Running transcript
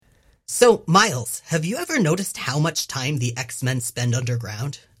So, Miles, have you ever noticed how much time the X-Men spend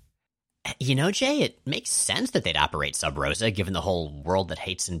underground? You know, Jay, it makes sense that they'd operate Sub Rosa, given the whole world that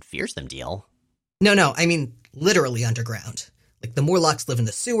hates and fears them deal. No, I mean literally underground. Like, the Morlocks live in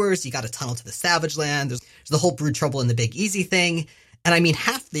the sewers, you got a tunnel to the Savage Land, there's the whole Brood Trouble and the Big Easy thing, and I mean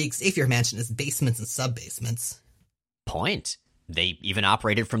half the Xavier Mansion is basements and sub-basements. Point. They even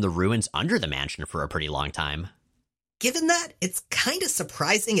operated from the ruins under the mansion for a pretty long time. Given that, it's kind of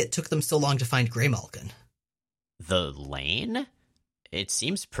surprising it took them so long to find Greymalkin. The lane? It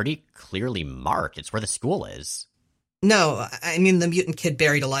seems pretty clearly marked. It's where the school is. No, I mean the mutant kid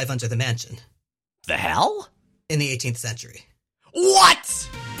buried alive under the mansion. The hell? In the 18th century. What?!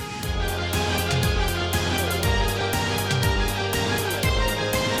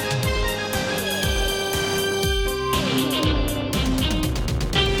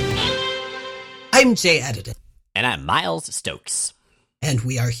 I'm Jay Editon. And I'm Miles Stokes. And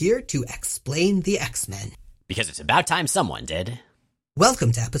we are here to explain the X-Men. Because it's about time someone did.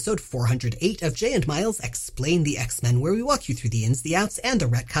 Welcome to episode 408 of Jay and Miles Explain the X-Men, where we walk you through the ins, the outs, and the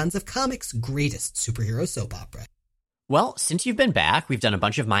retcons of comics' greatest superhero soap opera. Well, since you've been back, we've done a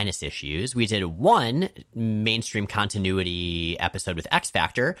bunch of minus issues. We did one mainstream continuity episode with X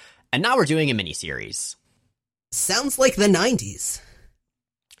Factor, and now we're doing a miniseries. Sounds like the 90s.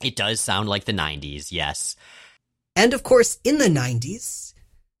 It does sound like the 90s, yes. And of course, in the 90s,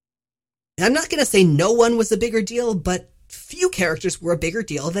 I'm not going to say no one was a bigger deal, but few characters were a bigger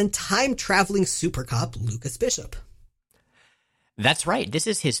deal than time-traveling super cop Lucas Bishop. That's right. This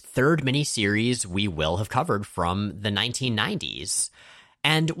is his third miniseries we will have covered from the 1990s.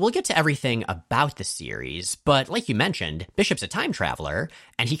 And we'll get to everything about the series, but like you mentioned, Bishop's a time traveler,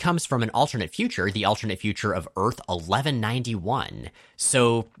 and he comes from an alternate future, the alternate future of Earth 1191.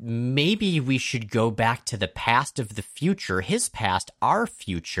 So maybe we should go back to the past of the future, his past, our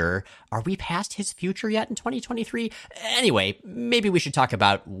future. Are we past his future yet in 2023? Anyway, maybe we should talk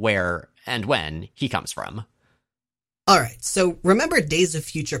about where and when he comes from. Alright, so remember Days of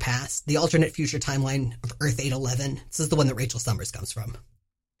Future Past, the alternate future timeline of Earth 811? This is the one that Rachel Summers comes from.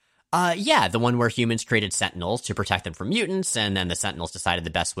 Yeah, the one where humans created Sentinels to protect them from mutants, and then the Sentinels decided the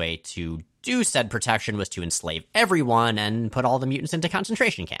best way to do said protection was to enslave everyone and put all the mutants into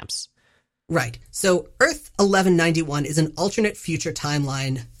concentration camps. Right. So Earth 1191 is an alternate future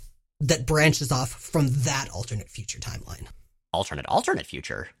timeline that branches off from that alternate future timeline. Alternate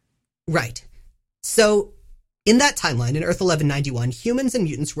future? Right. So in that timeline, in Earth 1191, humans and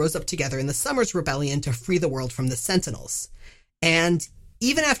mutants rose up together in the Summers Rebellion to free the world from the Sentinels. And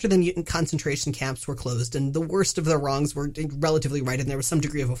even after the mutant concentration camps were closed and the worst of the wrongs were relatively righted and there was some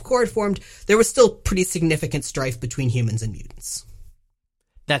degree of accord formed, there was still pretty significant strife between humans and mutants.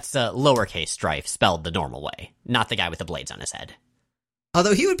 That's lowercase strife spelled the normal way, not the guy with the blades on his head.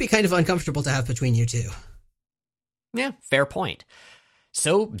 Although he would be kind of uncomfortable to have between you two. Yeah, fair point.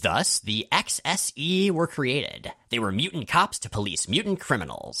 So, thus, the XSE were created. They were mutant cops to police mutant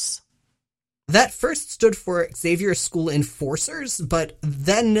criminals. That first stood for Xavier School Enforcers, but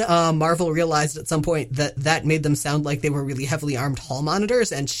then Marvel realized at some point that that made them sound like they were really heavily armed hall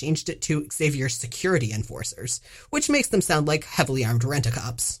monitors and changed it to Xavier Security Enforcers, which makes them sound like heavily armed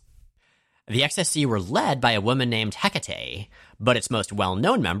rent-a-cops. The XSC were led by a woman named Hecate, but its most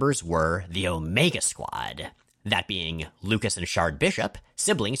well-known members were the Omega Squad, that being Lucas and Shard Bishop,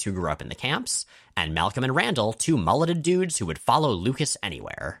 siblings who grew up in the camps, and Malcolm and Randall, two mulleted dudes who would follow Lucas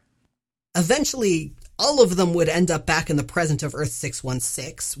anywhere. Eventually, all of them would end up back in the present of Earth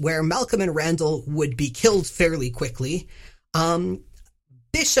 616, where Malcolm and Randall would be killed fairly quickly.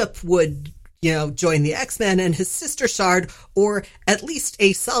 Bishop would, join the X-Men, and his sister Shard, or at least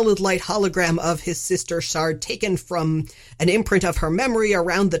a solid light hologram of his sister Shard taken from an imprint of her memory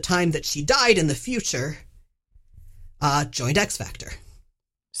around the time that she died in the future, joined X Factor.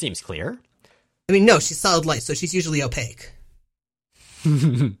 Seems clear. I mean, no, she's solid light, so she's usually opaque.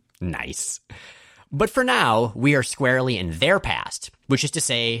 Nice. But for now, we are squarely in their past, which is to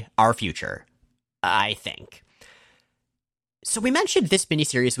say, our future. I think. So we mentioned this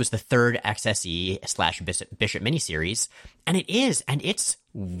miniseries was the third XSE/Bishop miniseries, and it's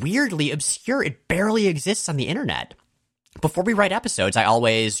weirdly obscure. It barely exists on the internet. Before we write episodes, I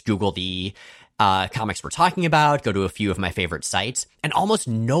always Google the comics we're talking about, go to a few of my favorite sites, and almost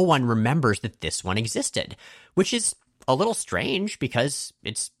no one remembers that this one existed, which is a little strange because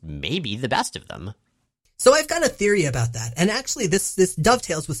it's maybe the best of them. So I've got a theory about that, and actually this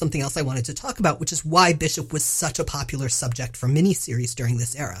dovetails with something else I wanted to talk about, which is why Bishop was such a popular subject for miniseries during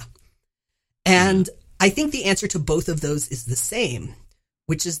this era. And I think the answer to both of those is the same,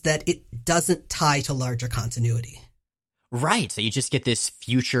 which is that it doesn't tie to larger continuity. Right, so you just get this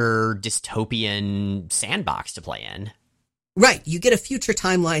future dystopian sandbox to play in. Right, you get a future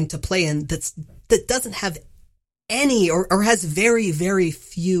timeline to play in that doesn't have any or has very, very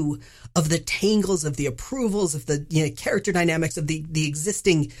few of the tangles, of the approvals, of the character dynamics of the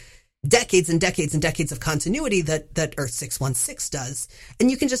existing decades and decades and decades of continuity that Earth 616 does. And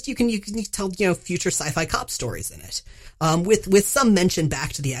you can tell future sci-fi cop stories in it, with some mention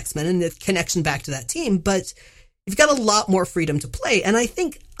back to the X-Men and the connection back to that team, but you've got a lot more freedom to play. And I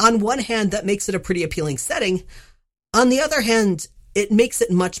think on one hand that makes it a pretty appealing setting. On the other hand, it makes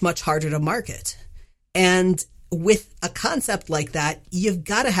it much, much harder to market. And with a concept like that, you've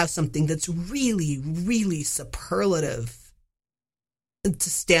got to have something that's really, really superlative to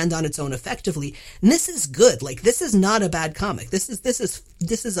stand on its own effectively. And this is good. Like, this is not a bad comic. This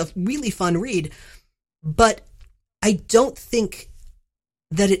is a really fun read, but I don't think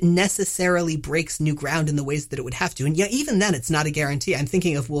that it necessarily breaks new ground in the ways that it would have to. And yeah, even then, it's not a guarantee. I'm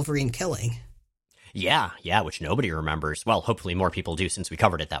thinking of Wolverine Killing. Yeah, which nobody remembers. Well, hopefully more people do since we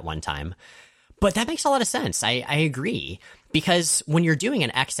covered it that one time. But that makes a lot of sense. I agree. Because when you're doing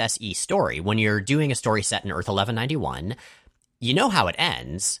an XSE story, when you're doing a story set in Earth 1191, you know how it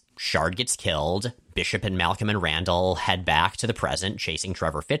ends. Shard gets killed. Bishop and Malcolm and Randall head back to the present, chasing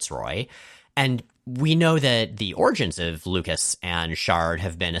Trevor Fitzroy. And we know that the origins of Lucas and Shard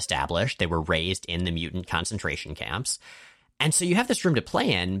have been established. They were raised in the mutant concentration camps. And so you have this room to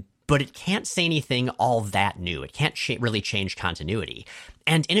play in, but it can't say anything all that new. It can't really change continuity.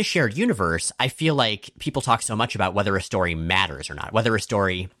 And in a shared universe, I feel like people talk so much about whether a story matters or not, whether a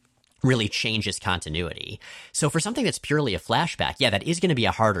story really changes continuity. So for something that's purely a flashback, yeah, that is going to be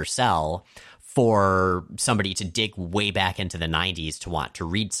a harder sell for somebody to dig way back into the 90s to want to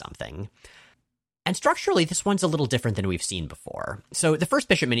read something. And structurally, this one's a little different than we've seen before. So the first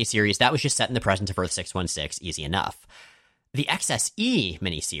Bishop miniseries, that was just set in the present of Earth 616, easy enough. The XSE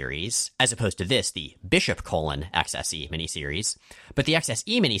miniseries, as opposed to this, the Bishop XSE miniseries, but the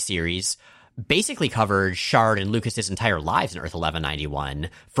XSE miniseries basically covered Shard and Lucas's entire lives in Earth 1191,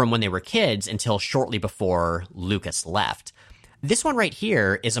 from when they were kids until shortly before Lucas left. This one right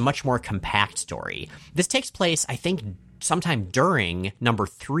here is a much more compact story. This takes place, I think, sometime during number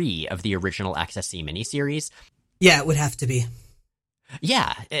 3 of the original XSE miniseries. Yeah, it would have to be.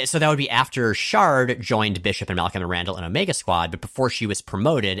 Yeah, so that would be after Shard joined Bishop and Malcolm and Randall in Omega Squad, but before she was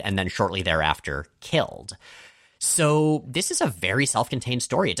promoted and then shortly thereafter killed. So this is a very self-contained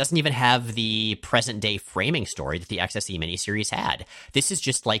story. It doesn't even have the present-day framing story that the XSE miniseries had. This is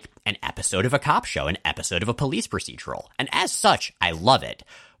just like an episode of a cop show, an episode of a police procedural. And as such, I love it.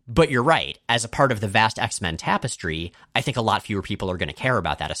 But you're right, as a part of the vast X-Men tapestry, I think a lot fewer people are going to care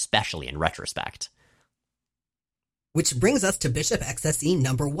about that, especially in retrospect. Which brings us to Bishop XSE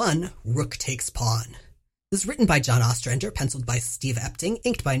number 1, Rook Takes Pawn. This is written by John Ostrander, penciled by Steve Epting,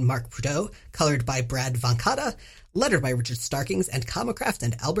 inked by Mark Trudeau, colored by Brad Vancata, lettered by Richard Starkings and Comicraft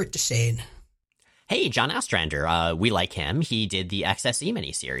and Albert Deschênes. Hey, John Ostrander, we like him. He did the XSE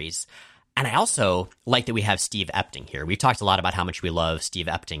miniseries. And I also like that we have Steve Epting here. We've talked a lot about how much we love Steve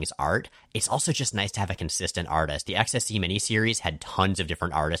Epting's art. It's also just nice to have a consistent artist. The XSE miniseries had tons of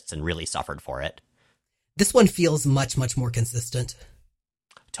different artists and really suffered for it. This one feels much, much more consistent.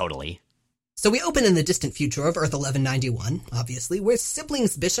 Totally. So we open in the distant future of Earth 1191, obviously, where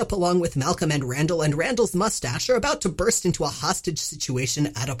siblings Bishop along with Malcolm and Randall's mustache are about to burst into a hostage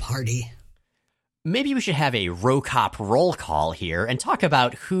situation at a party. Maybe we should have a RoCop roll call here and talk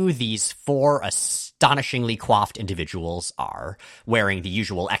about who these 4 astonishingly coiffed individuals are, wearing the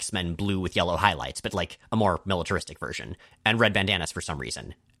usual X-Men blue with yellow highlights, but like a more militaristic version, and red bandanas for some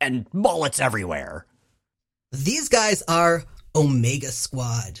reason, and mullets everywhere. These guys are Omega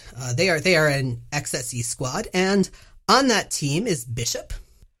Squad. They are an XSE squad, and on that team is Bishop.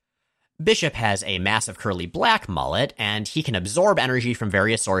 Bishop has a massive curly black mullet, and he can absorb energy from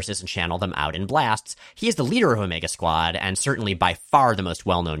various sources and channel them out in blasts. He is the leader of Omega Squad, and certainly by far the most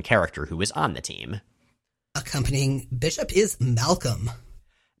well-known character who is on the team. Accompanying Bishop is Malcolm.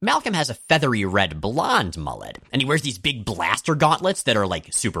 Malcolm has a feathery red blonde mullet, and he wears these big blaster gauntlets that are,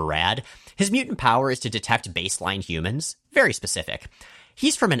 like, super rad. His mutant power is to detect baseline humans. Very specific.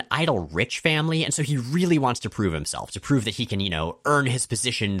 He's from an idle rich family, and so he really wants to prove himself, to prove that he can, earn his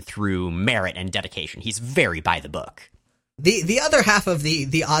position through merit and dedication. He's very by the book. The other half of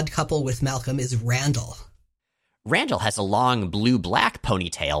the odd couple with Malcolm is Randall. Randall has a long blue-black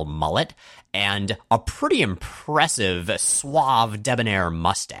ponytail mullet and a pretty impressive, suave, debonair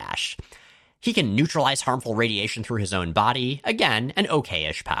mustache. He can neutralize harmful radiation through his own body. Again, an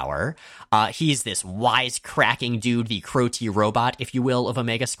okay-ish power. He's this wisecracking dude, the Crow-T robot, if you will, of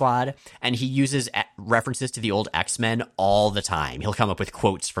Omega Squad. And he uses references to the old X-Men all the time. He'll come up with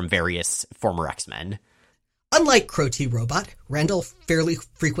quotes from various former X-Men. Unlike Crow-T Robot, Randall fairly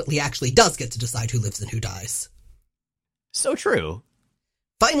frequently actually does get to decide who lives and who dies. So true.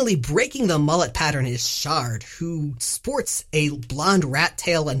 Finally, breaking the mullet pattern is Shard, who sports a blonde rat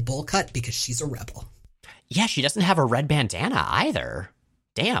tail and bowl cut because she's a rebel. Yeah, she doesn't have a red bandana either.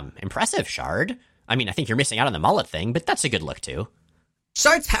 Damn, impressive, Shard. I mean, I think you're missing out on the mullet thing, but that's a good look too.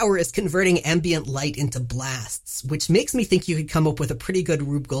 Shard's power is converting ambient light into blasts, which makes me think you could come up with a pretty good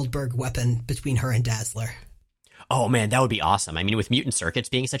Rube Goldberg weapon between her and Dazzler. Oh man, that would be awesome. I mean, with mutant circuits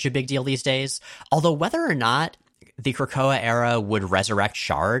being such a big deal these days, although whether or not the Krakoa era would resurrect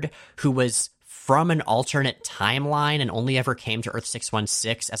Shard, who was from an alternate timeline and only ever came to Earth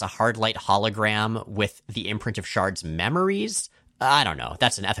 616 as a hard light hologram with the imprint of Shard's memories, I don't know.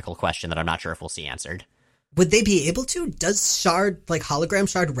 That's an ethical question that I'm not sure if we'll see answered. Would they be able to? Does Shard, like hologram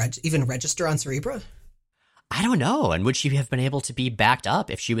Shard, even register on Cerebra? I don't know. And would she have been able to be backed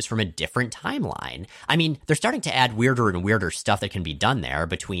up if she was from a different timeline? I mean, they're starting to add weirder and weirder stuff that can be done there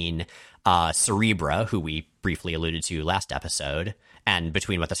between Cerebra, who we briefly alluded to last episode, and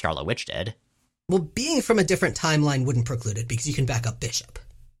between what the Scarlet Witch did. Well, being from a different timeline wouldn't preclude it because you can back up Bishop.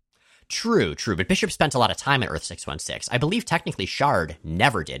 True, but Bishop spent a lot of time at Earth 616. I believe technically Shard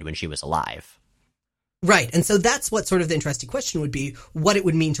never did when she was alive. Right, and so that's what sort of the interesting question would be, what it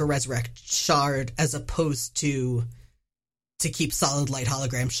would mean to resurrect Shard as opposed to keep solid light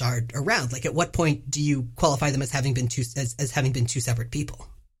hologram Shard around. Like, at what point do you qualify them as having been two separate people?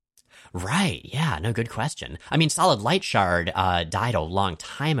 Right, yeah, no, good question. I mean, Solid Light Shard died a long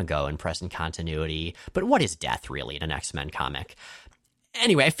time ago in present continuity, but what is death, really, in an X-Men comic?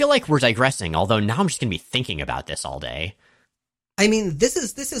 Anyway, I feel like we're digressing, although now I'm just going to be thinking about this all day. I mean, this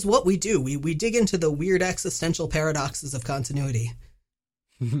is what we do. We dig into the weird existential paradoxes of continuity.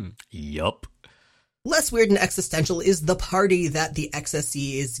 Yup. Less weird and existential is the party that the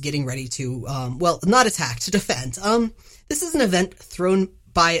XSE is getting ready to, not attack, to defend. This is an event thrown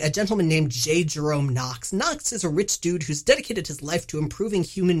by a gentleman named J. Jerome Knox. Knox is a rich dude who's dedicated his life to improving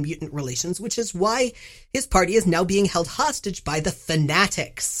human-mutant relations, which is why his party is now being held hostage by the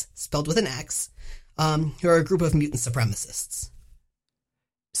Fanatics, spelled with an X, who are a group of mutant supremacists.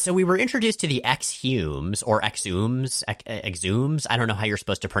 So we were introduced to the X-Humes, or Exhumes, Exhumes. I don't know how you're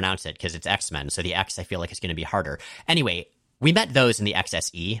supposed to pronounce it, because it's X-Men, so the X I feel like is going to be harder. Anyway, we met those in the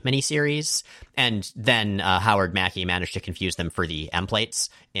XSE miniseries, and then Howard Mackey managed to confuse them for the M-plates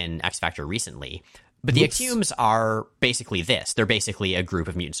in X-Factor recently. But the Exhumes are basically this. They're basically a group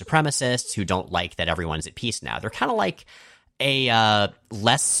of mutant supremacists who don't like that everyone's at peace now. They're kind of like a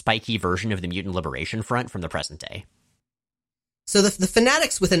less spiky version of the Mutant Liberation Front from the present day. So the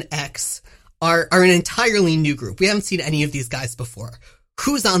Fanatics with an X are an entirely new group. We haven't seen any of these guys before.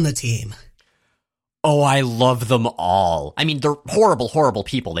 Who's on the team? Oh, I love them all. I mean, they're horrible, horrible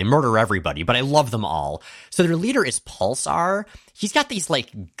people. They murder everybody, but I love them all. So their leader is Pulsar. He's got these,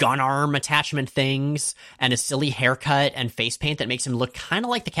 like, gun arm attachment things and a silly haircut and face paint that makes him look kind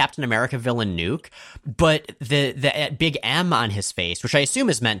of like the Captain America villain Nuke. But the big M on his face, which I assume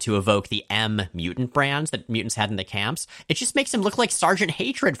is meant to evoke the M mutant brands that mutants had in the camps, it just makes him look like Sergeant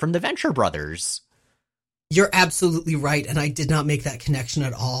Hatred from the Venture Brothers. You're absolutely right, and I did not make that connection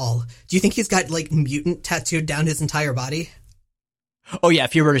at all. Do you think he's got, like, mutant tattooed down his entire body? Oh yeah,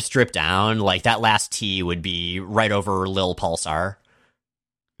 if you were to strip down, like, that last T would be right over Lil Pulsar.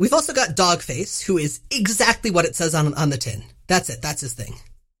 We've also got Dogface, who is exactly what it says on the tin. That's it, that's his thing.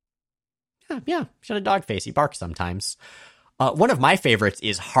 Yeah, he's got a dog face. He barks sometimes. One of my favorites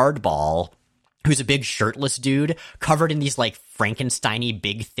is Hardball, who's a big shirtless dude covered in these, like, Frankenstein-y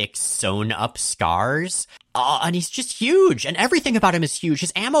big, thick, sewn-up scars. And he's just huge, and everything about him is huge.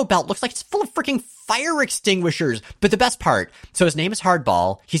 His ammo belt looks like it's full of freaking fire extinguishers. But the best part, so his name is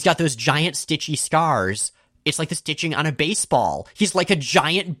Hardball. He's got those giant stitchy scars. It's like the stitching on a baseball. He's like a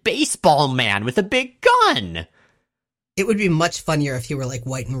giant baseball man with a big gun. It would be much funnier if he were, like,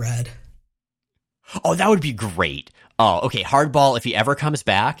 white and red. Oh, that would be great. Oh, okay, Hardball, if he ever comes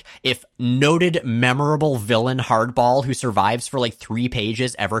back, if noted memorable villain Hardball, who survives for like 3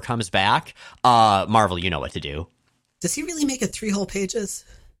 pages, ever comes back, Marvel, you know what to do. Does he really make it 3 whole pages?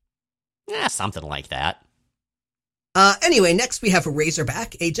 Yeah, something like that. Anyway, next we have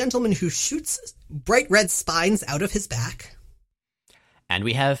Razorback, a gentleman who shoots bright red spines out of his back. And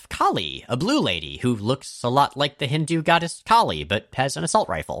we have Kali, a blue lady, who looks a lot like the Hindu goddess Kali, but has an assault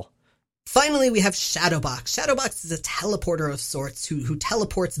rifle. Finally, we have Shadowbox. Shadowbox is a teleporter of sorts who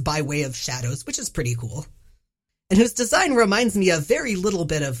teleports by way of shadows, which is pretty cool. And whose design reminds me a very little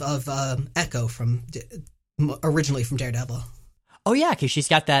bit of Echo originally from Daredevil. Oh, yeah, because she's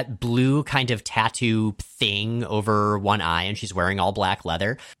got that blue kind of tattoo thing over one eye, and she's wearing all black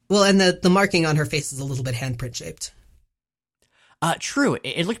leather. Well, and the marking on her face is a little bit handprint shaped. True.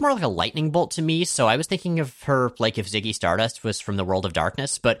 It looked more like a lightning bolt to me, so I was thinking of her like if Ziggy Stardust was from the World of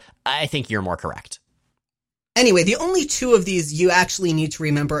Darkness, but I think you're more correct. Anyway, the only two of these you actually need to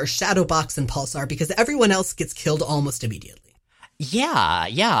remember are Shadowbox and Pulsar, because everyone else gets killed almost immediately.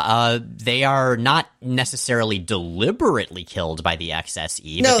 Yeah. They are not necessarily deliberately killed by the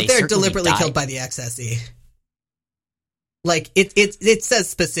XSE. No, but they're deliberately killed by the XSE. Like, it says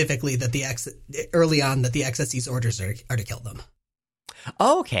specifically that early on that the XSE's orders are to kill them.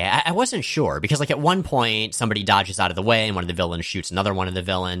 Okay, I wasn't sure, because like at one point somebody dodges out of the way and one of the villains shoots another one of the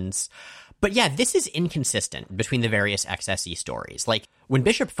villains. But yeah, this is inconsistent between the various XSE stories. Like, when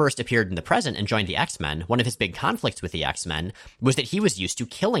Bishop first appeared in the present and joined the X-Men, one of his big conflicts with the X-Men was that he was used to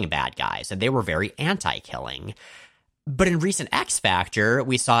killing bad guys, and they were very anti-killing. But in recent X-Factor,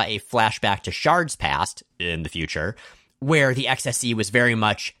 we saw a flashback to Shard's past, in the future, where the XSE was very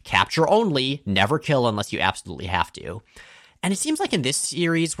much capture only, never kill unless you absolutely have to. And it seems like in this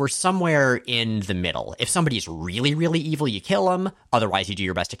series, we're somewhere in the middle. If somebody's really, really evil, you kill them. Otherwise, you do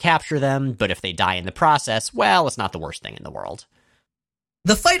your best to capture them. But if they die in the process, well, it's not the worst thing in the world.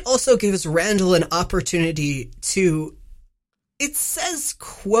 The fight also gives Randall an opportunity to, it says,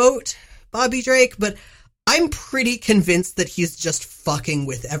 quote, Bobby Drake, but I'm pretty convinced that he's just fucking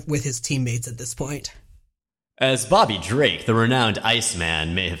with his teammates at this point. As Bobby Drake, the renowned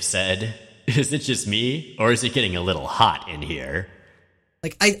Iceman, may have said, is it just me, or is it getting a little hot in here?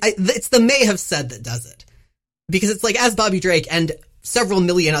 Like, it's the may have said that does it. Because it's like, as Bobby Drake and several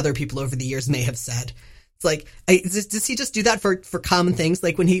million other people over the years may have said. It's like, does he just do that for common things?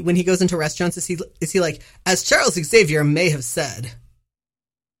 Like, when he goes into restaurants, is he like, as Charles Xavier may have said,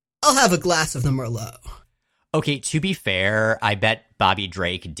 I'll have a glass of the Merlot. Okay, to be fair, I bet Bobby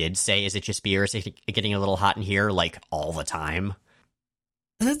Drake did say, is it just me, or is it getting a little hot in here, like, all the time?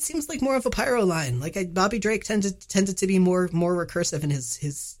 That seems like more of a Pyro line. Like, Bobby Drake tended to be more recursive in his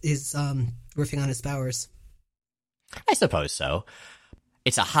riffing on his powers. I suppose so.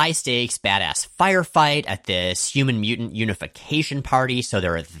 It's a high-stakes, badass firefight at this human-mutant unification party, so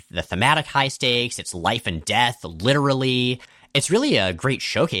there are the thematic high stakes, it's life and death, literally. It's really a great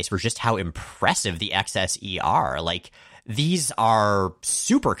showcase for just how impressive the XSE are. Like, these are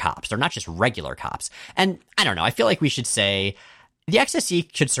super cops. They're not just regular cops. And, I don't know, I feel like we should say the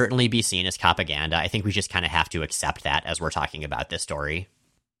XSE should certainly be seen as propaganda. I think we just kind of have to accept that as we're talking about this story.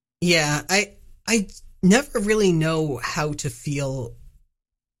 Yeah, I never really know how to feel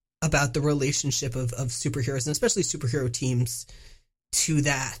about the relationship of superheroes, and especially superhero teams, to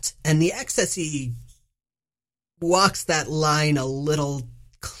that. And the XSE walks that line a little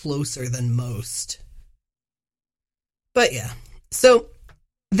closer than most. But yeah, so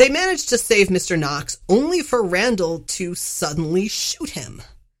they managed to save Mr. Knox, only for Randall to suddenly shoot him.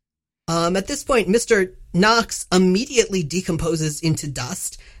 At this point, Mr. Knox immediately decomposes into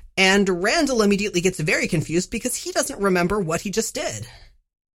dust, and Randall immediately gets very confused because he doesn't remember what he just did,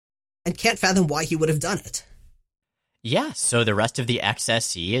 and can't fathom why he would have done it. Yeah, so the rest of the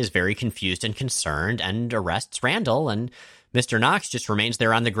XSE is very confused and concerned and arrests Randall, and Mr. Knox just remains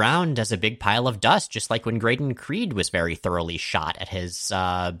there on the ground as a big pile of dust, just like when Graydon Creed was very thoroughly shot at his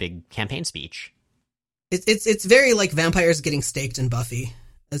big campaign speech. It's very like vampires getting staked in Buffy,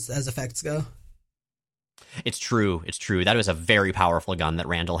 as effects go. It's true. That was a very powerful gun that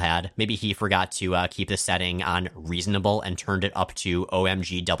Randall had. Maybe he forgot to keep the setting on reasonable and turned it up to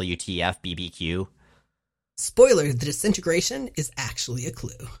OMG WTF BBQ. Spoiler, the disintegration is actually a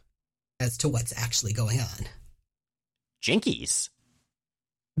clue as to what's actually going on. Jinkies.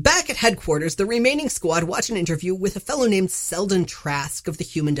 Back at headquarters, the remaining squad watch an interview with a fellow named Selden Trask of the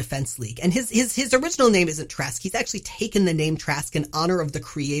Human Defense League. And his original name isn't Trask. He's actually taken the name Trask in honor of the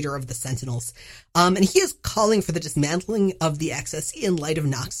creator of the Sentinels. And he is calling for the dismantling of the XSE in light of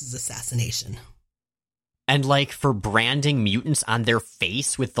Knox's assassination. And like for branding mutants on their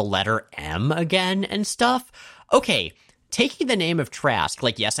face with the letter M again and stuff. Okay, taking the name of Trask,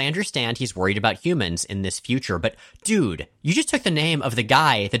 like, yes, I understand he's worried about humans in this future, but dude, you just took the name of the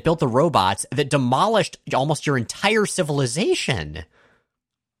guy that built the robots that demolished almost your entire civilization.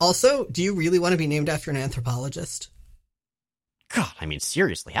 Also, do you really want to be named after an anthropologist? God, I mean,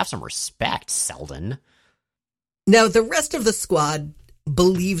 seriously, have some respect, Selden. Now, the rest of the squad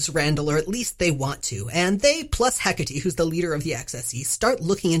believes Randall, or at least they want to, and they, plus Hecate, who's the leader of the XSE, start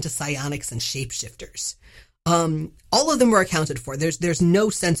looking into psionics and shapeshifters. All of them were accounted for. There's no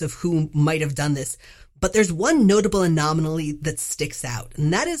sense of who might have done this, but there's one notable anomaly that sticks out,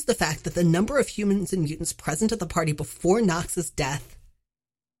 and that is the fact that the number of humans and mutants present at the party before Knox's death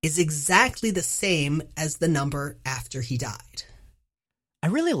is exactly the same as the number after he died. I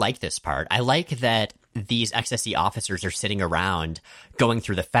really like this part. I like that these XSE officers are sitting around going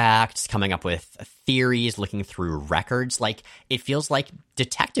through the facts, coming up with theories, looking through records. Like, it feels like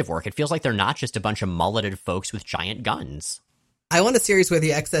detective work. It feels like they're not just a bunch of mulleted folks with giant guns. I want a series where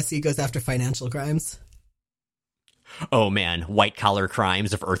the XSE goes after financial crimes. Oh man, white-collar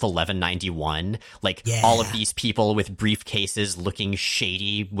crimes of Earth 1191. Like, yeah. All of these people with briefcases looking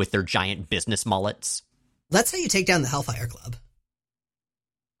shady with their giant business mullets. That's how you take down the Hellfire Club.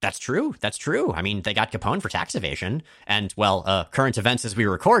 That's true. I mean, they got Capone for tax evasion. And, well, current events as we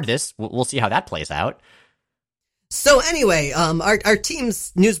record this, we'll see how that plays out. So anyway, our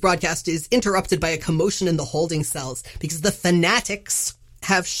team's news broadcast is interrupted by a commotion in the holding cells because the fanatics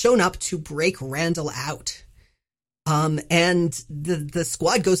have shown up to break Randall out. And the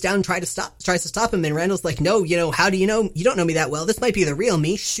squad goes down and tries to stop him, and Randall's like, no, how do you know? You don't know me that well. This might be the real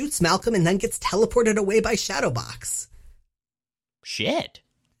me. Shoots Malcolm and then gets teleported away by Shadowbox. Shit.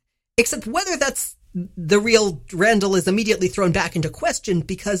 Except whether that's the real Randall is immediately thrown back into question,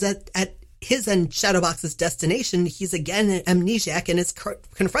 because at his and Shadowbox's destination, he's again an amnesiac and is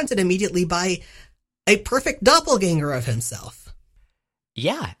confronted immediately by a perfect doppelganger of himself.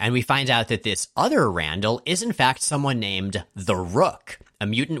 Yeah, and we find out that this other Randall is in fact someone named the Rook, a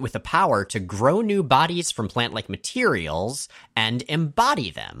mutant with the power to grow new bodies from plant-like materials and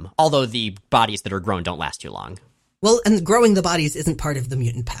embody them, although the bodies that are grown don't last too long. Well, and growing the bodies isn't part of the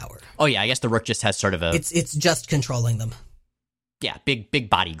mutant power. Oh yeah, I guess the Rook just has sort of a... It's just controlling them. Yeah, big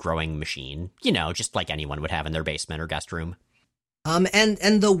body growing machine. Just like anyone would have in their basement or guest room.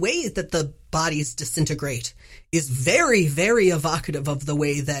 And the way that the bodies disintegrate is very, very evocative of the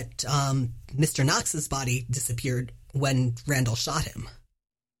way that Mr. Knox's body disappeared when Randall shot him.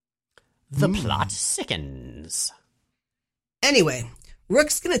 The plot sickens. Anyway,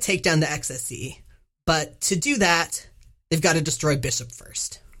 Rook's gonna take down the XSE, but to do that, they've got to destroy Bishop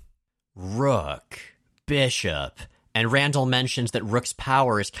first. Rook, Bishop, and Randall mentions that Rook's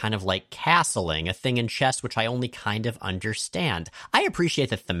power is kind of like castling, a thing in chess which I only kind of understand. I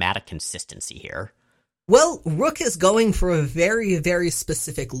appreciate the thematic consistency here. Well, Rook is going for a very, very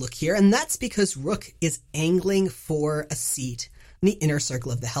specific look here, and that's because Rook is angling for a seat in the inner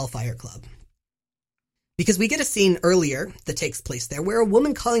circle of the Hellfire Club. Because we get a scene earlier that takes place there where a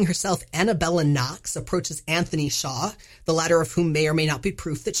woman calling herself Annabella Knox approaches Anthony Shaw, the latter of whom may or may not be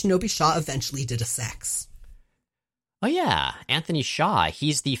proof that Shinobi Shaw eventually did a sex. Oh yeah, Anthony Shaw,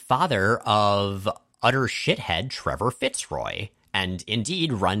 he's the father of utter shithead Trevor Fitzroy, and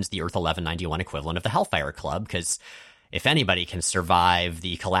indeed runs the Earth 1191 equivalent of the Hellfire Club, because if anybody can survive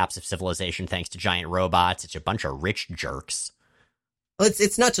the collapse of civilization thanks to giant robots, it's a bunch of rich jerks. Well,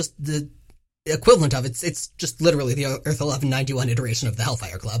 it's not just the equivalent of it, it's just literally the Earth 1191 iteration of the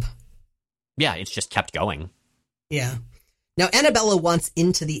Hellfire Club. Yeah, it's just kept going. Yeah. Now, Annabella wants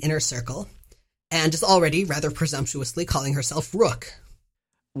into the inner circle, and is already rather presumptuously calling herself Rook.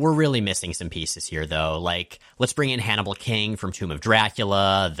 We're really missing some pieces here, though. Like, let's bring in Hannibal King from Tomb of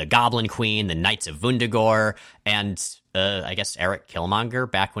Dracula, the Goblin Queen, the Knights of Vundagor, and, I guess Eric Killmonger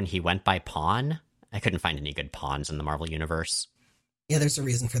back when he went by Pawn. I couldn't find any good pawns in the Marvel Universe. Yeah, there's a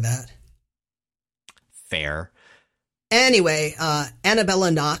reason for that. Fair. Anyway, Annabella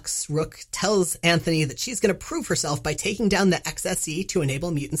Knox, Rook, tells Anthony that she's going to prove herself by taking down the XSE to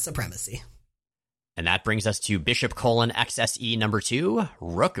enable mutant supremacy. And that brings us to Bishop XSE number 2,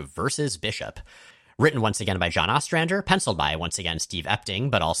 Rook versus Bishop. Written once again by John Ostrander, penciled by, once again, Steve Epting,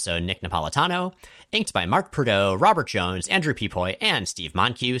 but also Nick Napolitano, inked by Mark Purdue, Robert Jones, Andrew Pepoy, and Steve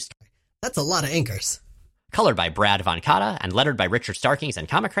Moncuse. That's a lot of inkers. Colored by Brad Von Cotta, and lettered by Richard Starkings and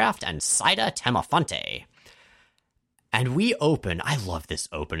Comicraft, and Saida Temofonte. And we open, I love this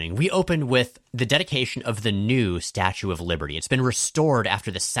opening, we open with the dedication of the new Statue of Liberty. It's been restored after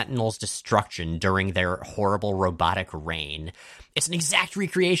the Sentinels' destruction during their horrible robotic reign. It's an exact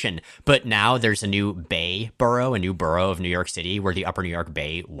recreation, but now there's a new Bay borough, a new borough of New York City where the Upper New York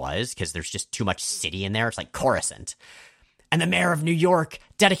Bay was, because there's just too much city in there. It's like Coruscant. And the mayor of New York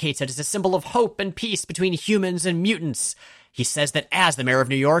dedicates it as a symbol of hope and peace between humans and mutants. He says that as the mayor of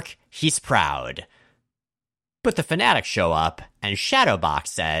New York, he's proud. But the fanatics show up, and Shadowbox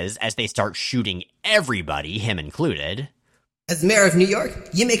says, as they start shooting everybody, him included, as mayor of New York,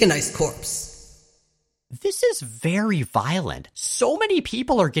 you make a nice corpse. This is very violent. So many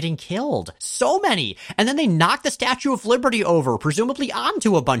people are getting killed. So many. And then they knock the Statue of Liberty over, presumably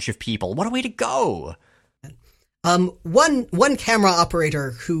onto a bunch of people. What a way to go. One camera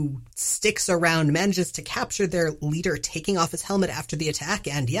operator who sticks around manages to capture their leader taking off his helmet after the attack,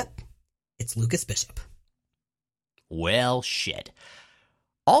 and yep, it's Lucas Bishop. Well, shit.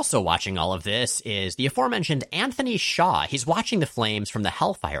 Also watching all of this is the aforementioned Anthony Shaw. He's watching the flames from the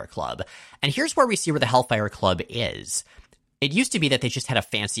Hellfire Club. And here's where we see where the Hellfire Club is. It used to be that they just had a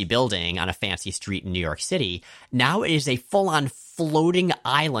fancy building on a fancy street in New York City. Now it is a full-on floating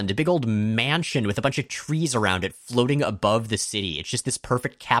island, a big old mansion with a bunch of trees around it floating above the city. It's just this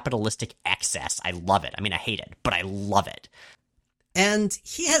perfect capitalistic excess. I love it. I mean, I hate it, but I love it. And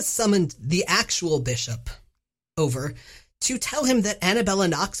he has summoned the actual bishop over to tell him that Annabella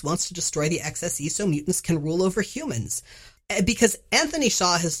Knox wants to destroy the XSE so mutants can rule over humans. Because Anthony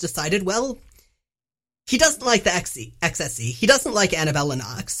Shaw has decided, well, he doesn't like the XSE. He doesn't like Annabella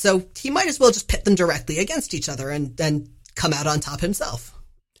Knox, so he might as well just pit them directly against each other and come out on top himself.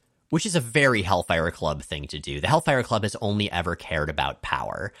 Which is a very Hellfire Club thing to do. The Hellfire Club has only ever cared about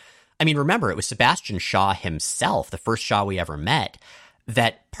power. I mean, remember, it was Sebastian Shaw himself, the first Shaw we ever met,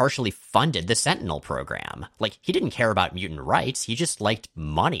 that partially funded the Sentinel program. Like, he didn't care about mutant rights, he just liked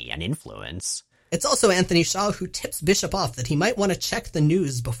money and influence. It's also Anthony Shaw who tips Bishop off that he might want to check the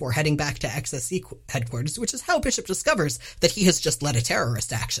news before heading back to XSE headquarters, which is how Bishop discovers that he has just led a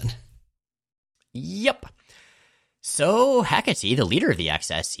terrorist action. Yep. So Hecate, the leader of the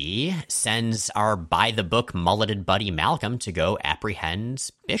XSE, sends our by-the-book mulleted buddy Malcolm to go apprehend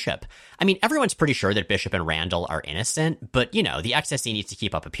Bishop. I mean, everyone's pretty sure that Bishop and Randall are innocent, but, you know, the XSE needs to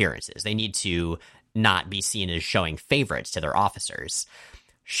keep up appearances. They need to not be seen as showing favorites to their officers.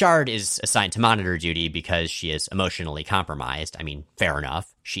 Shard is assigned to monitor duty because she is emotionally compromised. I mean, fair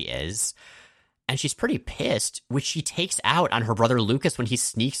enough, she is. And she's pretty pissed, which she takes out on her brother Lucas when he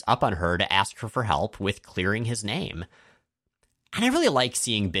sneaks up on her to ask her for help with clearing his name. And I really like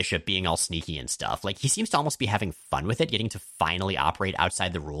seeing Bishop being all sneaky and stuff. Like, he seems to almost be having fun with it, getting to finally operate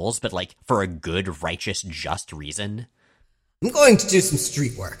outside the rules, but, like, for a good, righteous, just reason. I'm going to do some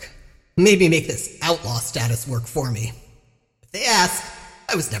street work. Maybe make this outlaw status work for me. If they ask,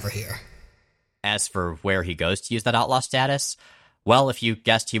 I was never here. As for where he goes to use that outlaw status, well, if you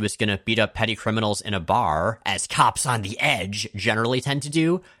guessed he was going to beat up petty criminals in a bar, as cops on the edge generally tend to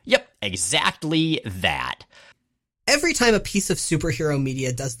do, yep, exactly that. Every time a piece of superhero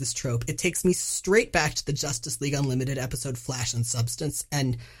media does this trope, it takes me straight back to the Justice League Unlimited episode Flash and Substance,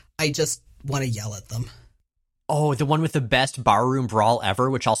 and I just want to yell at them. Oh, the one with the best barroom brawl ever,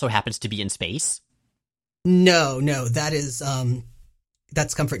 which also happens to be in space? No, that is,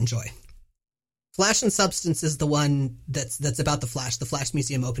 that's Comfort and Joy. Flash and Substance is the one that's about the Flash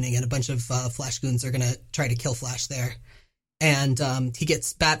Museum opening, and a bunch of Flash goons are going to try to kill Flash there. And he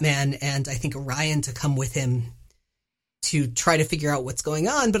gets Batman and I think Orion to come with him to try to figure out what's going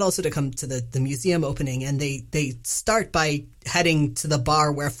on, but also to come to the museum opening. And they start by heading to the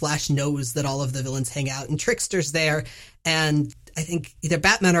bar where Flash knows that all of the villains hang out, and Trickster's there. And I think either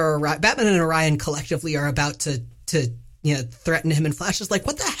Batman and Orion collectively are about to threaten him, and Flash is like,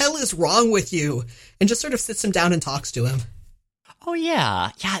 what the hell is wrong with you? And just sort of sits him down and talks to him. Oh, yeah.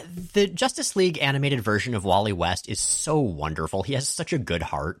 Yeah, the Justice League animated version of Wally West is so wonderful. He has such a good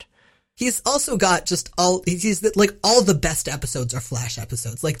heart. He's also got all the best episodes are Flash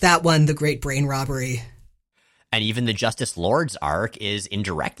episodes. Like that one, The Great Brain Robbery. And even the Justice Lord's arc is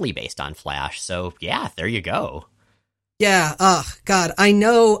indirectly based on Flash, so yeah, there you go. Yeah, God, I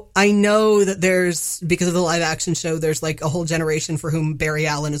know that there's, because of the live action show, there's like a whole generation for whom Barry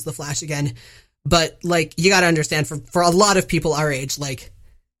Allen is the Flash again. But like, you gotta understand, for a lot of people our age, like,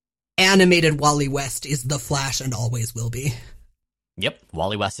 animated Wally West is the Flash and always will be. Yep,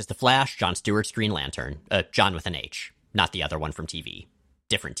 Wally West is the Flash, Jon Stewart's Green Lantern. John with an H, not the other one from TV.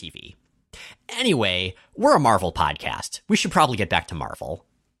 Different TV. Anyway, we're a Marvel podcast. We should probably get back to Marvel.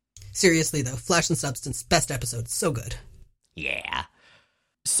 Seriously though, Flash and Substance, best episode, so good. Yeah.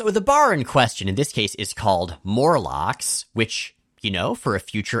 So the bar in question in this case is called Morlocks, which, for a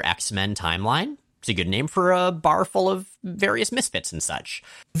future X-Men timeline, it's a good name for a bar full of various misfits and such.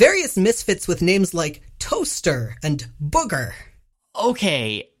 Various misfits with names like Toaster and Booger.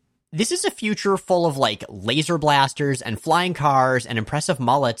 Okay, this is a future full of, like, laser blasters and flying cars and impressive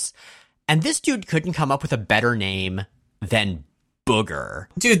mullets, and this dude couldn't come up with a better name than Booger.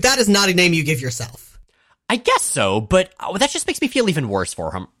 Dude, that is not a name you give yourself. I guess so, but that just makes me feel even worse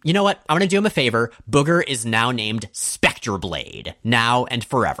for him. You know what? I'm going to do him a favor. Booger is now named Spectre Blade, now and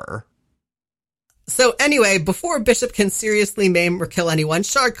forever. So anyway, before Bishop can seriously maim or kill anyone,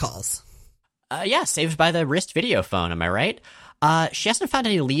 Shard calls. Yeah, saved by the wrist video phone, am I right? She hasn't found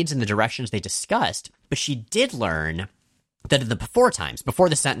any leads in the directions they discussed, but she did learn that in the before times, before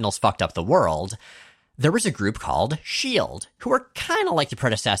the Sentinels fucked up the world, there was a group called S.H.I.E.L.D., who were kind of like the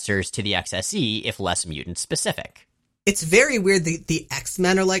predecessors to the XSE, if less mutant-specific. It's very weird the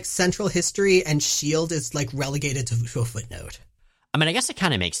X-Men are like central history, and S.H.I.E.L.D. is like relegated to a footnote. I mean, I guess it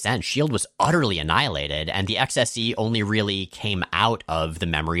kind of makes sense. S.H.I.E.L.D. was utterly annihilated, and the XSE only really came out of the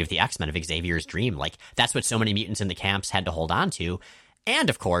memory of the X-Men, of Xavier's dream. Like, that's what so many mutants in the camps had to hold on to. And,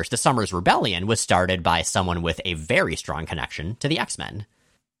 of course, the Summers Rebellion was started by someone with a very strong connection to the X-Men.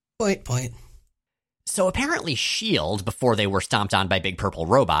 Point. So apparently S.H.I.E.L.D., before they were stomped on by big purple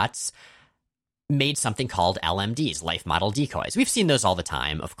robots, made something called LMDs, life model decoys. We've seen those all the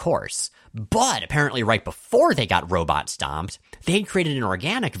time, of course. But apparently right before they got robot stomped, they had created an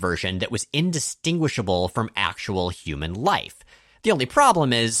organic version that was indistinguishable from actual human life. The only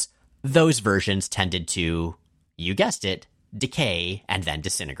problem is those versions tended to, you guessed it, decay and then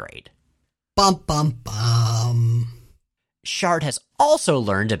disintegrate. Bum, bum, bum. Shard has also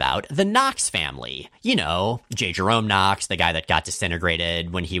learned about the Knox family. You know, J. Jerome Knox, the guy that got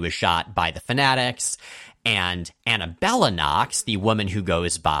disintegrated when he was shot by the Fanatics, and Annabella Knox, the woman who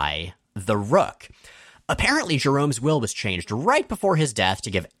goes by the Rook. Apparently, Jerome's will was changed right before his death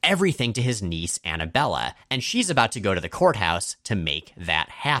to give everything to his niece, Annabella, and she's about to go to the courthouse to make that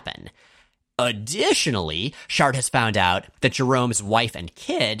happen. Additionally, Shard has found out that Jerome's wife and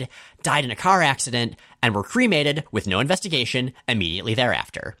kid died in a car accident and were cremated with no investigation immediately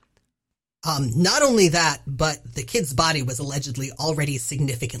thereafter. Not only that, but the kid's body was allegedly already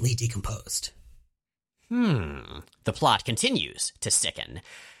significantly decomposed. The plot continues to sicken.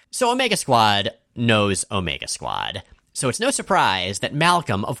 So Omega Squad knows Omega Squad. So it's no surprise that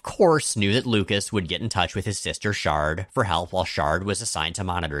Malcolm, of course, knew that Lucas would get in touch with his sister Shard for help while Shard was assigned to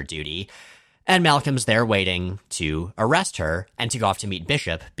monitor duty. And Malcolm's there waiting to arrest her and to go off to meet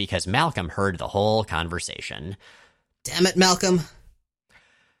Bishop because Malcolm heard the whole conversation. Damn it, Malcolm.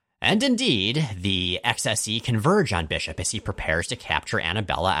 And indeed, the XSE converge on Bishop as he prepares to capture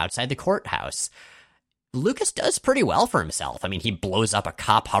Annabella outside the courthouse. Lucas does pretty well for himself. I mean, he blows up a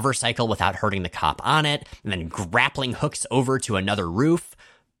cop hovercycle without hurting the cop on it, and then grappling hooks over to another roof.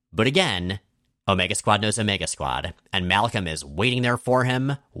 But again, Omega Squad knows Omega Squad, and Malcolm is waiting there for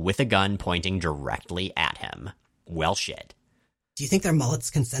him with a gun pointing directly at him. Well shit. Do you think their mullets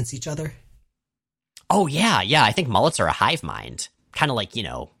can sense each other? Oh yeah, I think mullets are a hive mind. Kind of like,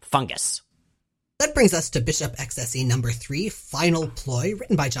 fungus. That brings us to Bishop XSE number 3, Final Ploy,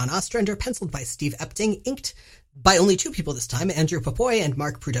 written by John Ostrander, penciled by Steve Epting, inked by only 2 people this time, Andrew Papoy and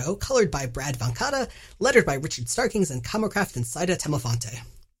Mark Prudhoe, colored by Brad Vancata, lettered by Richard Starkings and Camocraft and Saida Temofonte.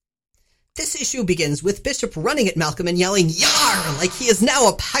 This issue begins with Bishop running at Malcolm and yelling, "Yar!" like he is now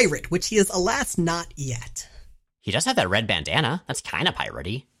a pirate, which he is alas not yet. He does have that red bandana. That's kind of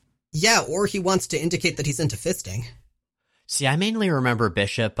piratey. Yeah, or he wants to indicate that he's into fisting. See, I mainly remember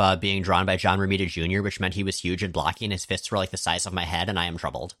Bishop being drawn by John Romita Jr., which meant he was huge and blocky and his fists were like the size of my head, and I am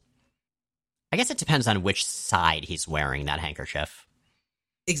troubled. I guess it depends on which side he's wearing that handkerchief.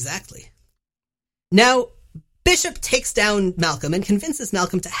 Exactly. Now, Bishop takes down Malcolm and convinces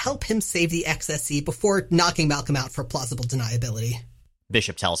Malcolm to help him save the XSE before knocking Malcolm out for plausible deniability.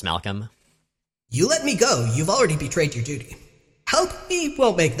 Bishop tells Malcolm, "You let me go, you've already betrayed your duty. Help me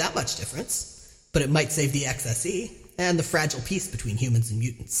won't make that much difference, but it might save the XSE and the fragile peace between humans and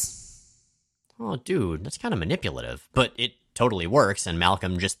mutants." Oh, dude, that's kind of manipulative, but it totally works, and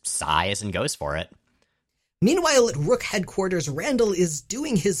Malcolm just sighs and goes for it. Meanwhile, at Rook headquarters, Randall is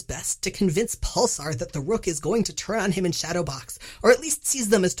doing his best to convince Pulsar that the Rook is going to turn on him in Shadowbox, or at least sees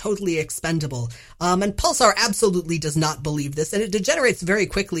them as totally expendable. And Pulsar absolutely does not believe this, and it degenerates very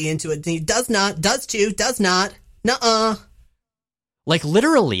quickly into it. He does not, does to, does not, nuh-uh. Like,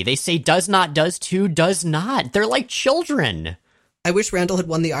 literally, they say does not, does to, does not. They're like children. I wish Randall had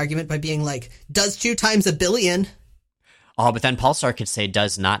won the argument by being like, does to times a billion. Oh, but then Pulsar could say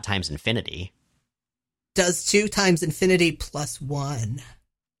does not times infinity. Does 2 times infinity plus 1.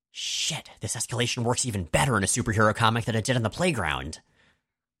 Shit, this escalation works even better in a superhero comic than it did on the playground.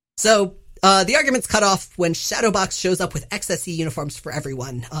 So, the argument's cut off when Shadowbox shows up with XSE uniforms for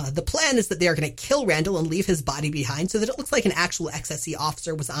everyone. The plan is that they are going to kill Randall and leave his body behind so that it looks like an actual XSE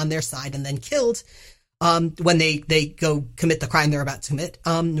officer was on their side and then killed when they go commit the crime they're about to commit.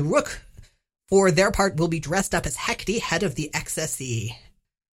 Rook, for their part, will be dressed up as Hecate, head of the XSE.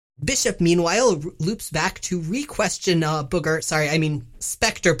 Bishop, meanwhile, loops back to re-question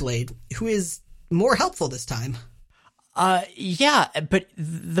Spectre Blade, who is more helpful this time. Yeah, but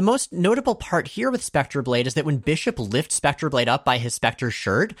the most notable part here with Spectre Blade is that when Bishop lifts Spectre Blade up by his Spectre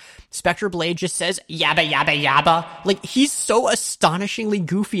shirt, Spectre Blade just says, "Yabba, yabba, yabba." Like, he's so astonishingly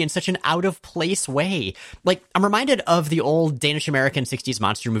goofy in such an out-of-place way. Like, I'm reminded of the old Danish-American 60s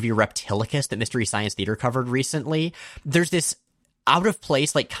monster movie Reptilicus that Mystery Science Theater covered recently. There's this out of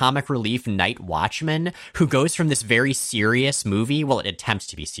place, like, comic relief night watchman who goes from this very serious movie, well, it attempts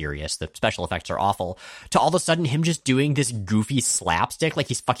to be serious, the special effects are awful, to all of a sudden him just doing this goofy slapstick like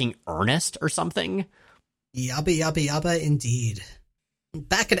he's fucking Ernest or something. Yabba, yabba, yabba, indeed.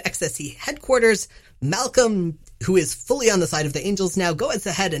 Back at XSE headquarters, Malcolm, who is fully on the side of the Angels now, goes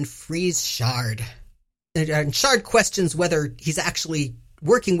ahead and frees Shard. And Shard questions whether he's actually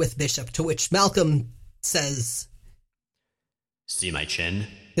working with Bishop, to which Malcolm says, "See my chin?"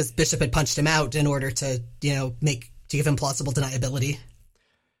 Because Bishop had punched him out in order to, to give him plausible deniability.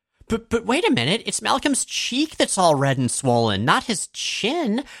 But wait a minute, it's Malcolm's cheek that's all red and swollen, not his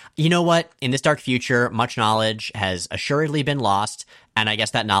chin. You know what? In this dark future, much knowledge has assuredly been lost, and I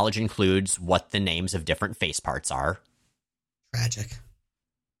guess that knowledge includes what the names of different face parts are. Tragic.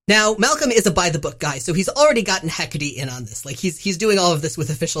 Now, Malcolm is a by-the-book guy, so he's already gotten Hecate in on this. Like, he's doing all of this with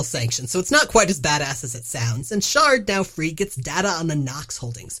official sanction, so it's not quite as badass as it sounds. And Shard, now free, gets data on the Knox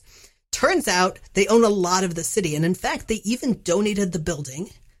holdings. Turns out they own a lot of the city, and in fact, they even donated the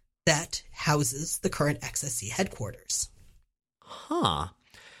building that houses the current XSC headquarters. Huh.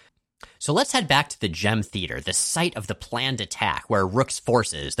 So let's head back to the Gem Theater, the site of the planned attack, where Rook's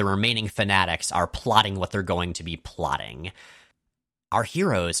forces, the remaining fanatics, are plotting what they're going to be plotting. Our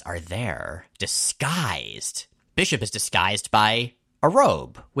heroes are there, disguised. Bishop is disguised by a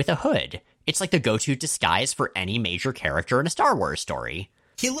robe with a hood. It's like the go-to disguise for any major character in a Star Wars story.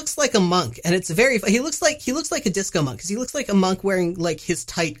 He looks like a monk, and it's he looks like a disco monk, because he looks like a monk wearing, like, his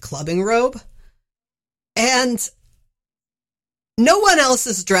tight clubbing robe. And no one else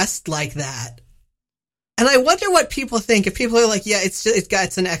is dressed like that. And I wonder what people think. If people are like, yeah, it's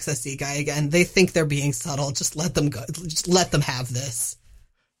an XSC guy again, they think they're being subtle. Just let them go. Just let them have this.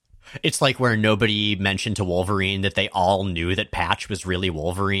 It's like where nobody mentioned to Wolverine that they all knew that Patch was really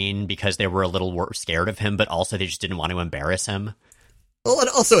Wolverine because they were a little scared of him, but also they just didn't want to embarrass him. Well, and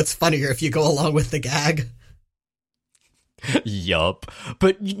also it's funnier if you go along with the gag. Yup.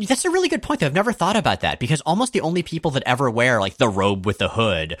 But that's a really good point, though. I've never thought about that, because almost the only people that ever wear, like, the robe with the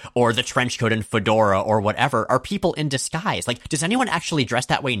hood, or the trench coat and fedora, or whatever, are people in disguise. Like, does anyone actually dress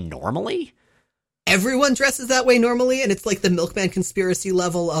that way normally? Everyone dresses that way normally, and it's like the Milkman conspiracy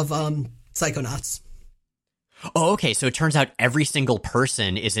level of, Psychonauts. Oh, okay, so it turns out every single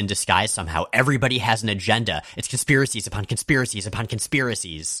person is in disguise somehow. Everybody has an agenda. It's conspiracies upon conspiracies upon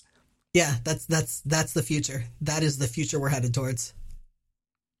conspiracies. Yeah, that's the future. That is the future we're headed towards.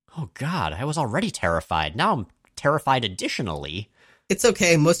 Oh God, I was already terrified. Now I'm terrified additionally. It's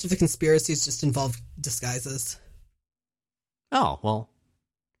okay. Most of the conspiracies just involve disguises. Oh, well,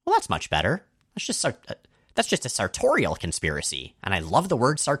 that's much better. That's just a sartorial conspiracy, and I love the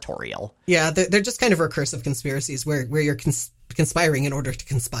word sartorial. Yeah, they're just kind of recursive conspiracies where you're conspiring in order to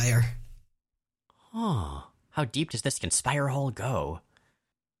conspire. Oh, how deep does this conspire hole go?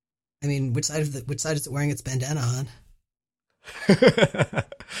 I mean, which side is it wearing its bandana on?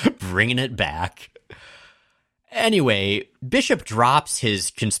 Bringing it back. Anyway, Bishop drops his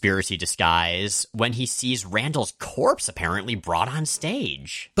conspiracy disguise when he sees Randall's corpse apparently brought on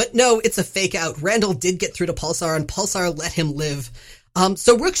stage. But no, it's a fake out. Randall did get through to Pulsar, and Pulsar let him live.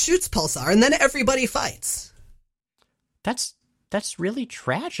 So Rook shoots Pulsar, and then everybody fights. That's really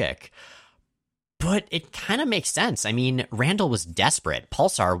tragic. But it kind of makes sense. I mean, Randall was desperate.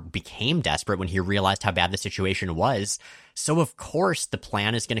 Pulsar became desperate when he realized how bad the situation was. So, of course, the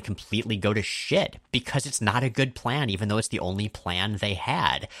plan is going to completely go to shit, because it's not a good plan, even though it's the only plan they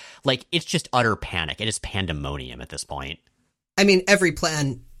had. Like, it's just utter panic. It is pandemonium at this point. I mean, every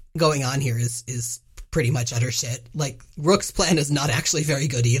plan going on here is pretty much utter shit. Like, Rook's plan is not actually very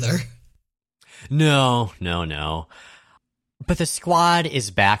good either. No. But the squad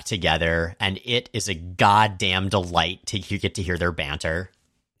is back together, and it is a goddamn delight to get to hear their banter.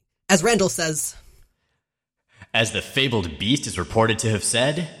 As Randall says, "As the fabled beast is reported to have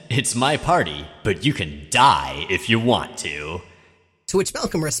said, it's my party, but you can die if you want to." To which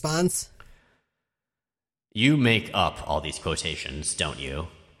Malcolm responds, "You make up all these quotations, don't you?"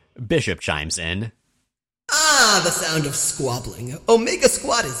 Bishop chimes in. "Ah, the sound of squabbling. Omega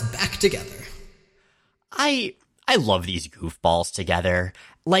Squad is back together." I love these goofballs together.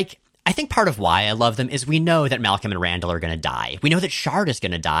 Like, I think part of why I love them is we know that Malcolm and Randall are going to die. We know that Shard is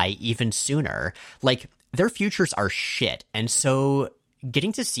going to die even sooner. Like, their futures are shit, and so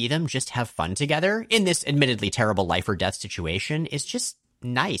getting to see them just have fun together in this admittedly terrible life or death situation is just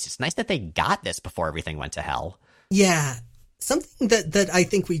nice. It's nice that they got this before everything went to hell. Yeah. Something that I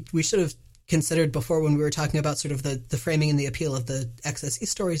think we should have considered before when we were talking about sort of the framing and the appeal of the XSE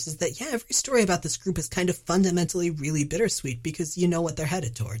stories is that, yeah, every story about this group is kind of fundamentally really bittersweet because you know what they're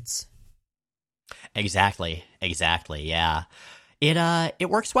headed towards. Exactly, yeah. It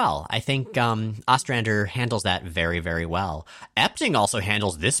works well. I think Ostrander handles that very, very well. Epting also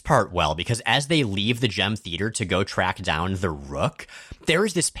handles this part well because as they leave the Gem Theater to go track down the Rook, there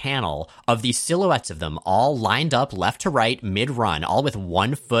is this panel of these silhouettes of them all lined up left to right mid-run, all with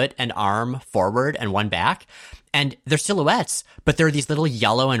one foot and arm forward and one back. And they're silhouettes, but there are these little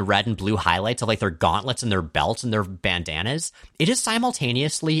yellow and red and blue highlights of like their gauntlets and their belts and their bandanas. It is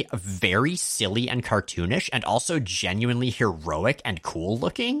simultaneously very silly and cartoonish and also genuinely heroic and cool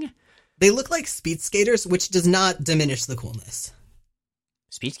looking. They look like speed skaters, which does not diminish the coolness.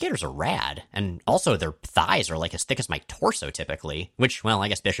 Speed skaters are rad, and also their thighs are like as thick as my torso typically, which, well, I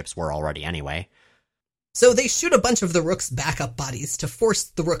guess bishops were already anyway. So they shoot a bunch of the Rook's backup bodies to force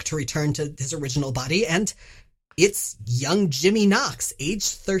the Rook to return to his original body, and it's young Jimmy Knox, age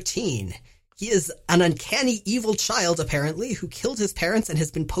 13. He is an uncanny evil child, apparently, who killed his parents and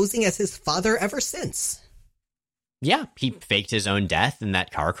has been posing as his father ever since. Yeah, he faked his own death in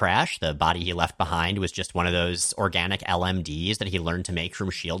that car crash. The body he left behind was just one of those organic LMDs that he learned to make from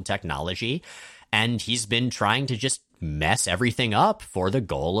SHIELD technology. And he's been trying to just mess everything up for the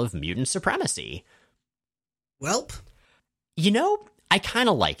goal of mutant supremacy. Welp. You know, I kind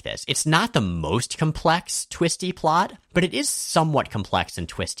of like this. It's not the most complex, twisty plot, but it is somewhat complex and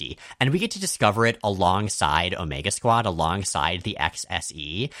twisty, and we get to discover it alongside Omega Squad, alongside the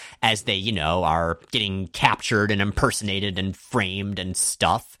XSE, as they, you know, are getting captured and impersonated and framed and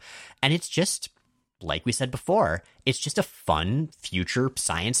stuff. And it's just, like we said before, it's just a fun future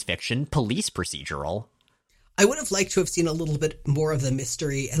science fiction police procedural. I would have liked to have seen a little bit more of the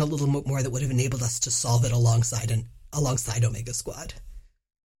mystery and a little bit more that would have enabled us to solve it alongside Omega Squad.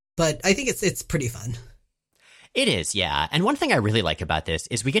 But I think it's pretty fun. It is, yeah. And one thing I really like about this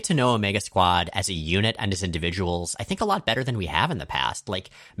is we get to know Omega Squad as a unit and as individuals, I think a lot better than we have in the past. Like,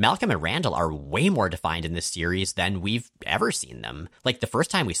 Malcolm and Randall are way more defined in this series than we've ever seen them. Like, the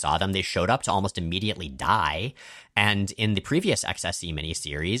first time we saw them, they showed up to almost immediately die. And in the previous XSE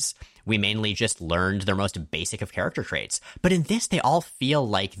miniseries, we mainly just learned their most basic of character traits. But in this, they all feel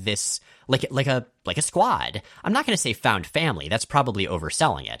like this, like a squad. I'm not going to say found family. That's probably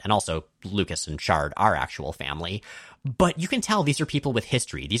overselling it. And also, Lucas and Shard are actual family. But you can tell these are people with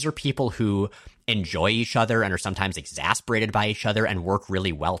history. These are people who enjoy each other and are sometimes exasperated by each other and work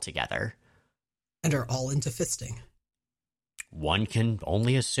really well together. And are all into fisting. One can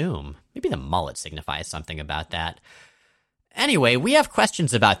only assume. Maybe the mullet signifies something about that. Anyway, we have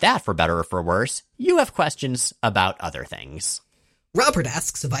questions about that, for better or for worse. You have questions about other things. Robert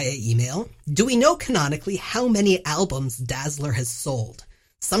asks via email, do we know canonically how many albums Dazzler has sold?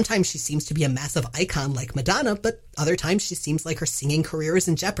 Sometimes she seems to be a massive icon like Madonna, but other times she seems like her singing career is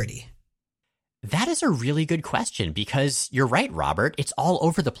in jeopardy. That is a really good question, because you're right, Robert. It's all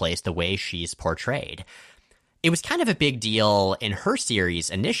over the place the way she's portrayed. It was kind of a big deal in her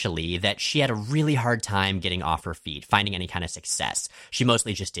series initially that she had a really hard time getting off her feet, finding any kind of success. She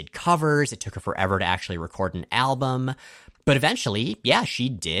mostly just did covers. It took her forever to actually record an album. But eventually, yeah, she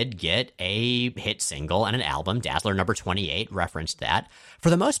did get a hit single and an album. Dazzler number 28 referenced that. For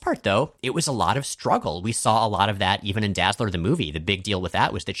the most part, though, it was a lot of struggle. We saw a lot of that even in Dazzler the movie. The big deal with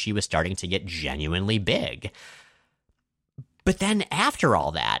that was that she was starting to get genuinely big. But then after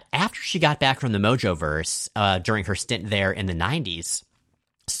all that, after she got back from the Mojoverse during her stint there in the 90s,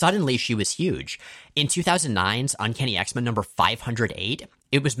 suddenly she was huge. In 2009's Uncanny X-Men number 508,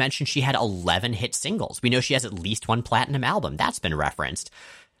 it was mentioned she had 11 hit singles. We know she has at least one platinum album. That's been referenced.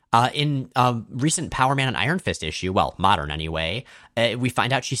 In a recent Power Man and Iron Fist issue, well, modern anyway, we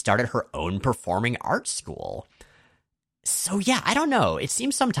find out she started her own performing arts school. So yeah, I don't know. It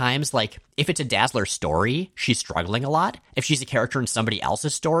seems sometimes like if it's a Dazzler story, she's struggling a lot. If she's a character in somebody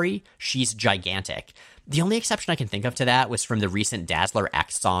else's story, she's gigantic. The only exception I can think of to that was from the recent Dazzler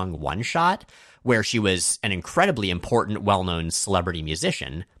X song One Shot, where she was an incredibly important, well-known celebrity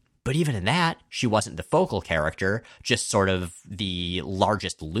musician. But even in that, she wasn't the focal character, just sort of the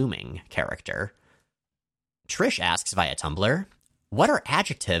largest looming character. Trish asks via Tumblr, what are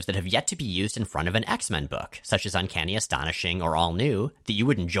adjectives that have yet to be used in front of an X-Men book, such as uncanny, astonishing, or all new, that you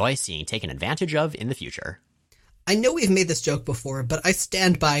would enjoy seeing taken advantage of in the future? I know we've made this joke before, but I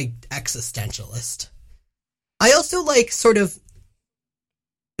stand by existentialist. I also like sort of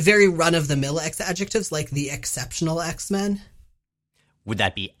very run-of-the-mill X adjectives, like the exceptional X-Men. would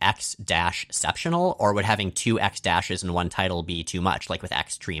that be X-exceptional, or would having two X dashes in one title be too much, like with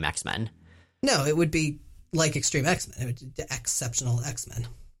Extreme X-Men? No, it would be like Extreme X-Men. It would be Exceptional X-Men.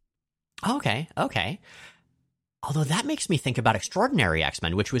 Okay. Although that makes me think about Extraordinary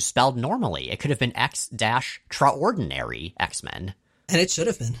X-Men, which was spelled normally. It could have been X-Traordinary X-Men. And it should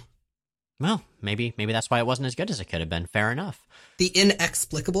have been. Well, maybe that's why it wasn't as good as it could have been. Fair enough. The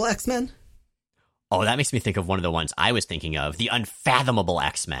Inexplicable X-Men? Oh, that makes me think of one of the ones I was thinking of, the Unfathomable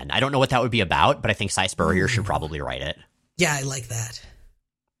X-Men. I don't know what that would be about, but I think Cy Spurrier should probably write it. Yeah, I like that.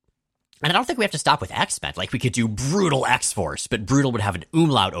 And I don't think we have to stop with X-Men. Like, we could do Brutal X-Force, but Brutal would have an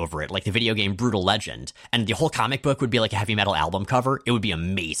umlaut over it, like the video game Brutal Legend. And the whole comic book would be like a heavy metal album cover. It would be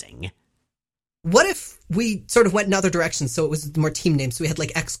amazing. What if we sort of went in other directions, so it was more team names, so we had,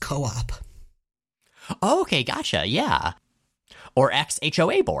 like, X-Co-op? Oh, okay, gotcha, yeah. Or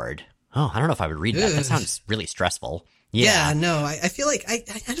X-HOA board. Oh, I don't know if I would read that. Ugh. That sounds really stressful. Yeah, no, I feel like,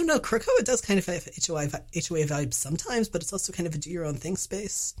 I don't know, Krakoa does kind of have HOA vibes sometimes, but it's also kind of a do-your-own-thing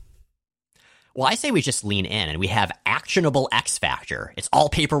space. Well, I say we just lean in and we have actionable X Factor. It's all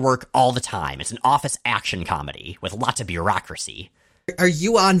paperwork all the time. It's an office action comedy with lots of bureaucracy. Are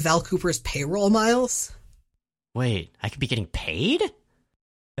you on Val Cooper's payroll, Miles? Wait, I could be getting paid?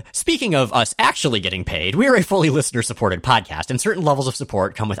 Speaking of us actually getting paid, we're a fully listener-supported podcast, and certain levels of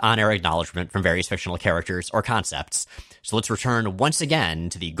support come with on-air acknowledgement from various fictional characters or concepts. So let's return once again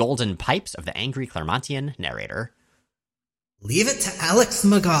to the golden pipes of the angry Claremontian narrator. Leave it to Alex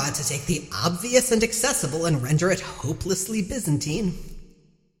Magaw to take the obvious and accessible and render it hopelessly Byzantine.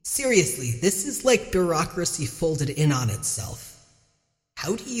 Seriously, this is like bureaucracy folded in on itself.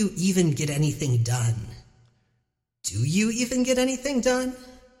 How do you even get anything done? Do you even get anything done?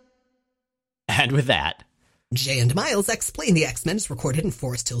 And with that, Jay and Miles Explain the X-Men is recorded in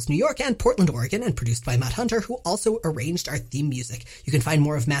Forest Hills, New York and Portland, Oregon, and produced by Matt Hunter, who also arranged our theme music. You can find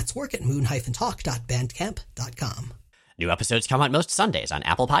more of Matt's work at moon-talk.bandcamp.com. new episodes come out most Sundays on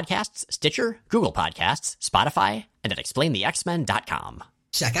Apple Podcasts, Stitcher, Google Podcasts, Spotify, and at explainthexmen.com.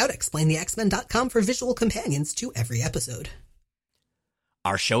 Check out explainthexmen.com for visual companions to every episode.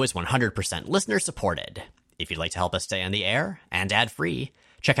 Our show is 100% listener-supported. If you'd like to help us stay on the air and ad-free,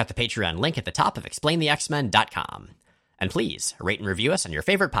 check out the Patreon link at the top of explainthexmen.com. And please, rate and review us on your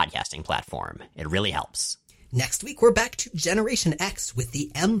favorite podcasting platform. It really helps. Next week, we're back to Generation X with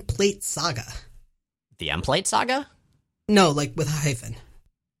the M-Plate Saga. The M-Plate Saga? No, like with a hyphen.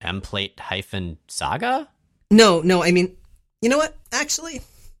 M-Plate hyphen saga? No, I mean, you know what? Actually,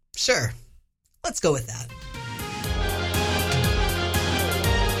 sure. Let's go with that.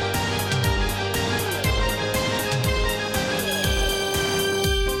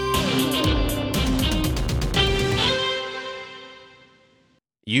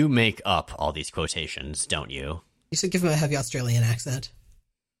 You make up all these quotations, don't you? You should give him a heavy Australian accent.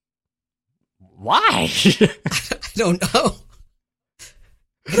 Why? I don't know.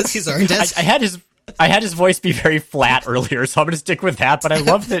 Because he's earned it. I had his voice be very flat earlier, so I'm going to stick with that, but I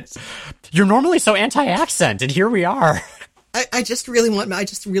love that you're normally so anti-accent, and here we are. I just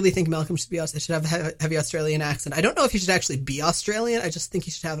really think Malcolm should have a heavy Australian accent. I don't know if he should actually be Australian. I just think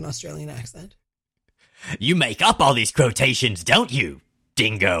he should have an Australian accent. You make up all these quotations, don't you?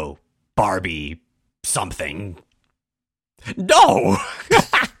 Dingo, Barbie, something. No!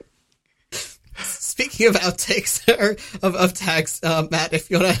 Speaking of outtakes, or of tags, Matt,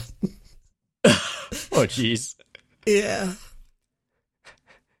 if you want to... Oh, jeez. Yeah.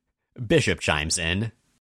 Bishop chimes in.